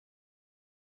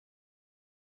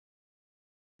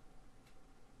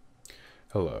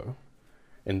Hello.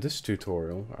 In this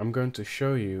tutorial, I'm going to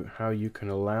show you how you can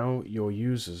allow your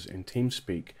users in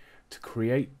TeamSpeak to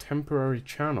create temporary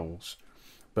channels,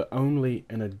 but only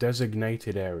in a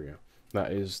designated area.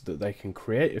 That is, that they can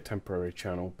create a temporary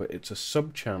channel, but it's a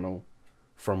sub-channel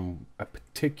from a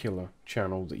particular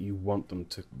channel that you want them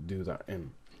to do that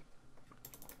in.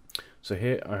 So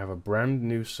here I have a brand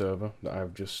new server that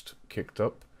I've just kicked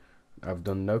up. I've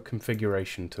done no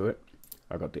configuration to it.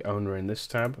 I've got the owner in this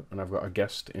tab, and I've got a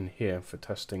guest in here for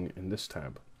testing in this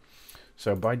tab.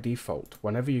 So by default,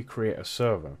 whenever you create a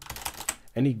server,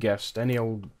 any guest, any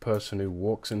old person who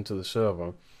walks into the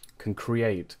server can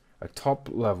create a top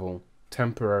level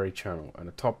temporary channel. And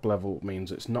a top level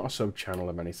means it's not a sub channel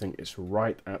of anything, it's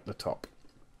right at the top.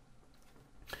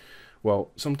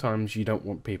 Well, sometimes you don't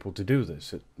want people to do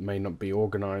this. It may not be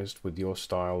organized with your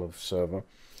style of server.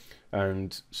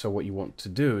 And so what you want to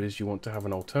do is you want to have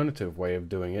an alternative way of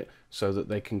doing it so that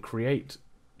they can create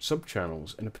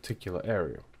sub-channels in a particular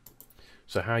area.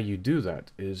 So how you do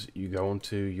that is you go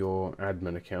onto your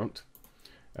admin account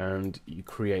and you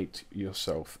create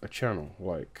yourself a channel,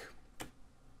 like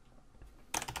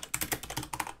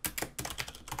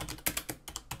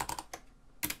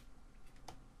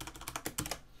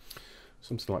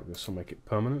something like this. I'll make it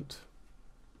permanent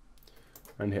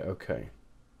and hit OK.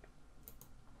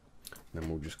 Then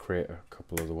we'll just create a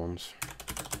couple other ones.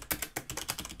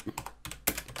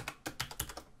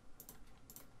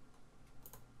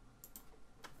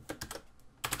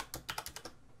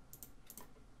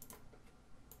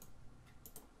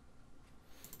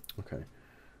 Okay.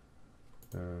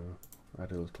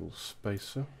 Add a little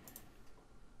spacer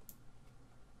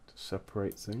to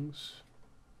separate things.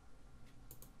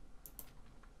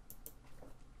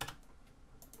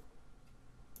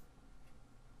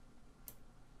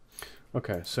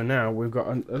 Okay, so now we've got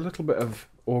a little bit of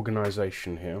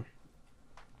organization here.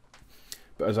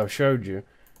 But as I've showed you,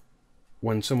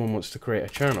 when someone wants to create a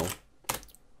channel,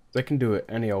 they can do it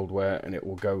any old where and it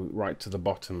will go right to the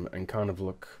bottom and kind of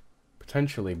look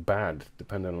potentially bad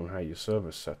depending on how your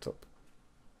server's set up.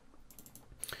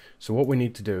 So what we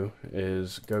need to do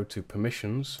is go to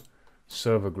Permissions,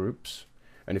 Server Groups,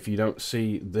 and if you don't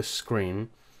see this screen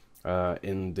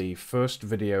in the first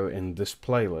video in this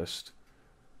playlist,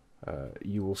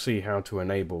 you will see how to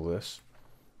enable this.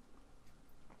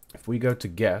 If we go to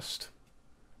Guest,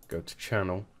 go to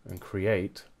Channel and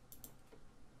Create,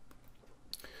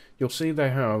 you'll see they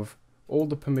have all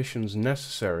the permissions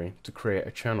necessary to create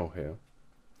a channel here.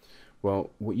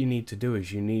 Well, what you need to do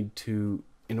is you need to,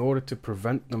 in order to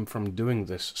prevent them from doing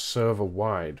this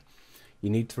server-wide,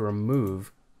 you need to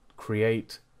remove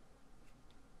create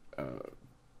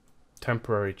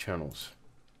temporary channels.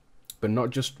 But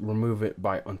not just remove it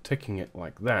by unticking it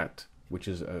like that, which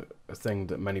is a thing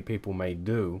that many people may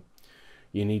do.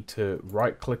 You need to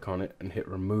right click on it and hit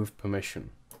remove permission.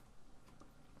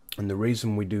 And the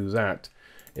reason we do that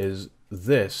is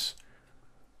this,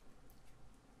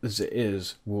 as it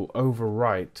is, will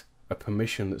overwrite a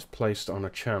permission that's placed on a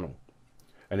channel.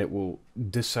 And it will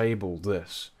disable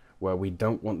this, where we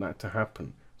don't want that to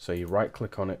happen. So you right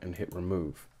click on it and hit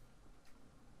remove.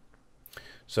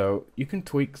 So you can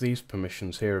tweak these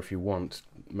permissions here if you want,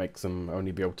 make them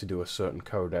only be able to do a certain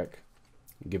codec,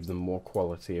 give them more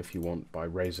quality if you want by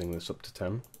raising this up to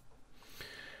 10.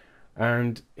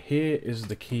 And here is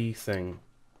the key thing,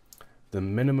 the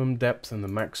minimum depth and the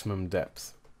maximum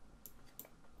depth.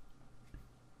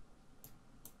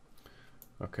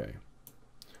 Okay,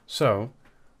 so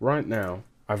right now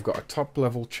I've got a top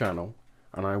level channel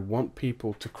and I want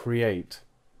people to create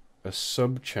a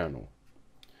sub channel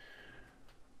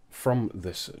from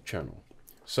this channel.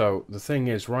 So the thing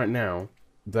is, right now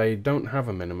they don't have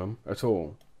a minimum at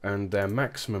all, and their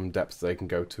maximum depth they can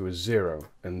go to is 0,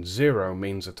 and 0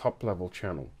 means a top level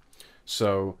channel.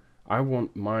 So I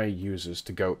want my users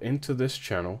to go into this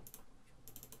channel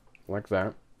like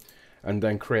that and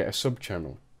then create a sub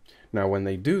channel. Now when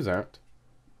they do that,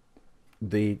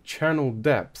 the channel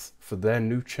depth for their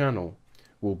new channel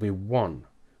will be 1,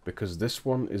 because this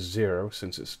one is 0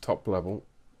 since it's top level,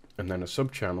 and then a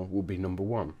sub-channel will be number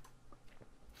 1.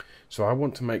 So I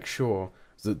want to make sure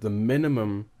that the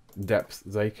minimum depth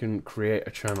they can create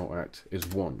a channel at is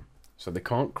 1. So they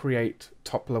can't create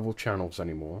top-level channels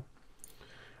anymore.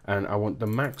 And I want the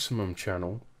maximum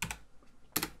channel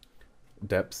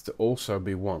depth to also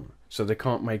be 1. So they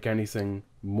can't make anything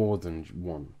more than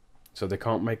 1. So they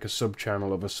can't make a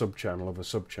sub-channel of a sub-channel of a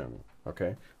sub-channel.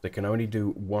 Okay? They can only do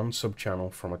one sub-channel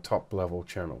from a top-level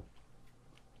channel.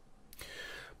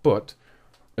 But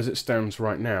as it stands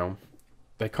right now,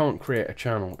 they can't create a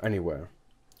channel anywhere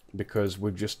because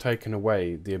we've just taken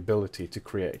away the ability to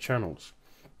create channels.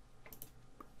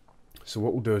 So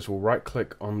what we'll do is we'll right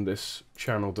click on this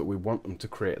channel that we want them to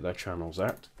create their channels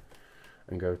at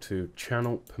and go to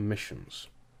channel permissions.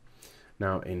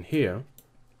 Now in here,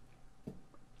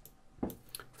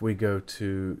 if we go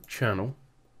to channel,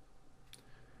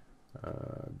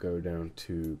 go down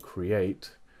to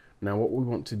create. Now what we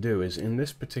want to do is in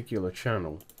this particular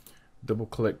channel, double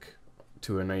click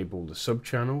to enable the sub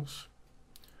channels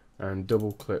and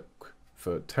double click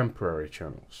for temporary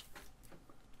channels.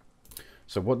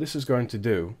 So what this is going to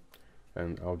do,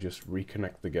 and I'll just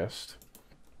reconnect the guest.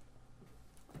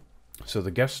 So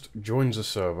the guest joins the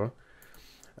server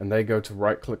and they go to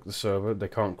right click the server, they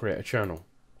can't create a channel.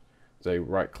 They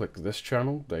right click this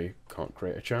channel, they can't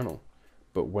create a channel.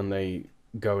 But when they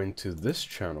go into this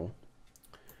channel,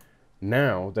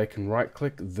 now they can right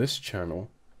click this channel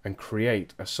and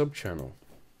create a sub channel.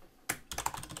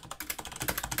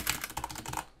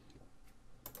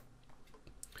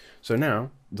 So now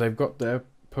they've got their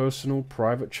personal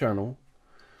private channel,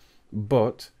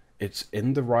 but it's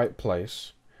in the right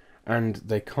place, and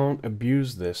they can't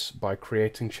abuse this by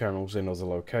creating channels in other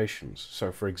locations.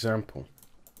 So for example,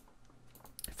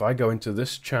 if I go into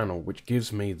this channel, which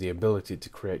gives me the ability to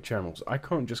create channels, I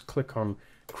can't just click on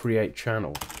create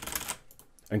channel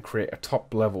and create a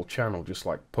top level channel just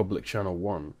like public channel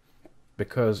 1,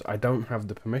 because I don't have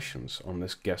the permissions on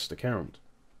this guest account.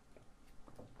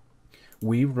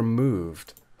 We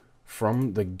removed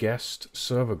from the guest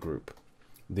server group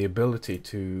the ability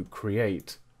to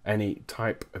create any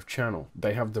type of channel.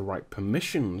 They have the right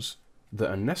permissions that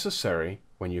are necessary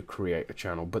when you create a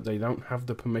channel, but they don't have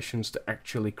the permissions to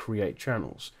actually create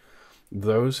channels.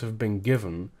 Those have been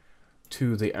given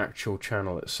to the actual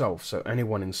channel itself. So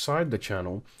anyone inside the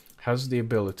channel has the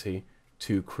ability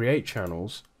to create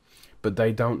channels, but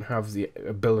they don't have the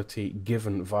ability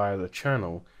given via the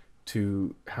channel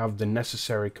to have the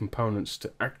necessary components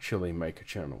to actually make a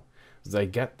channel. They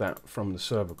get that from the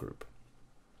server group.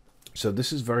 So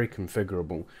this is very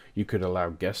configurable. You could allow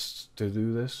guests to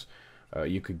do this.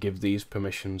 You could give these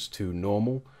permissions to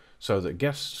normal so that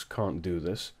guests can't do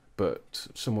this, but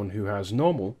someone who has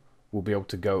normal will be able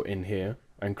to go in here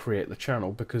and create the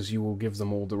channel, because you will give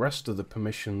them all the rest of the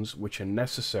permissions which are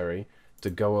necessary to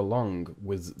go along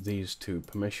with these two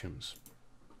permissions.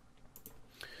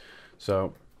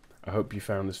 So I hope you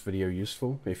found this video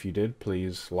useful. If you did,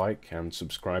 please like and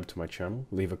subscribe to my channel.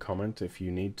 Leave a comment if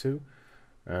you need to,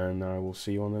 and I will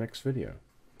see you on the next video.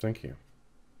 Thank you.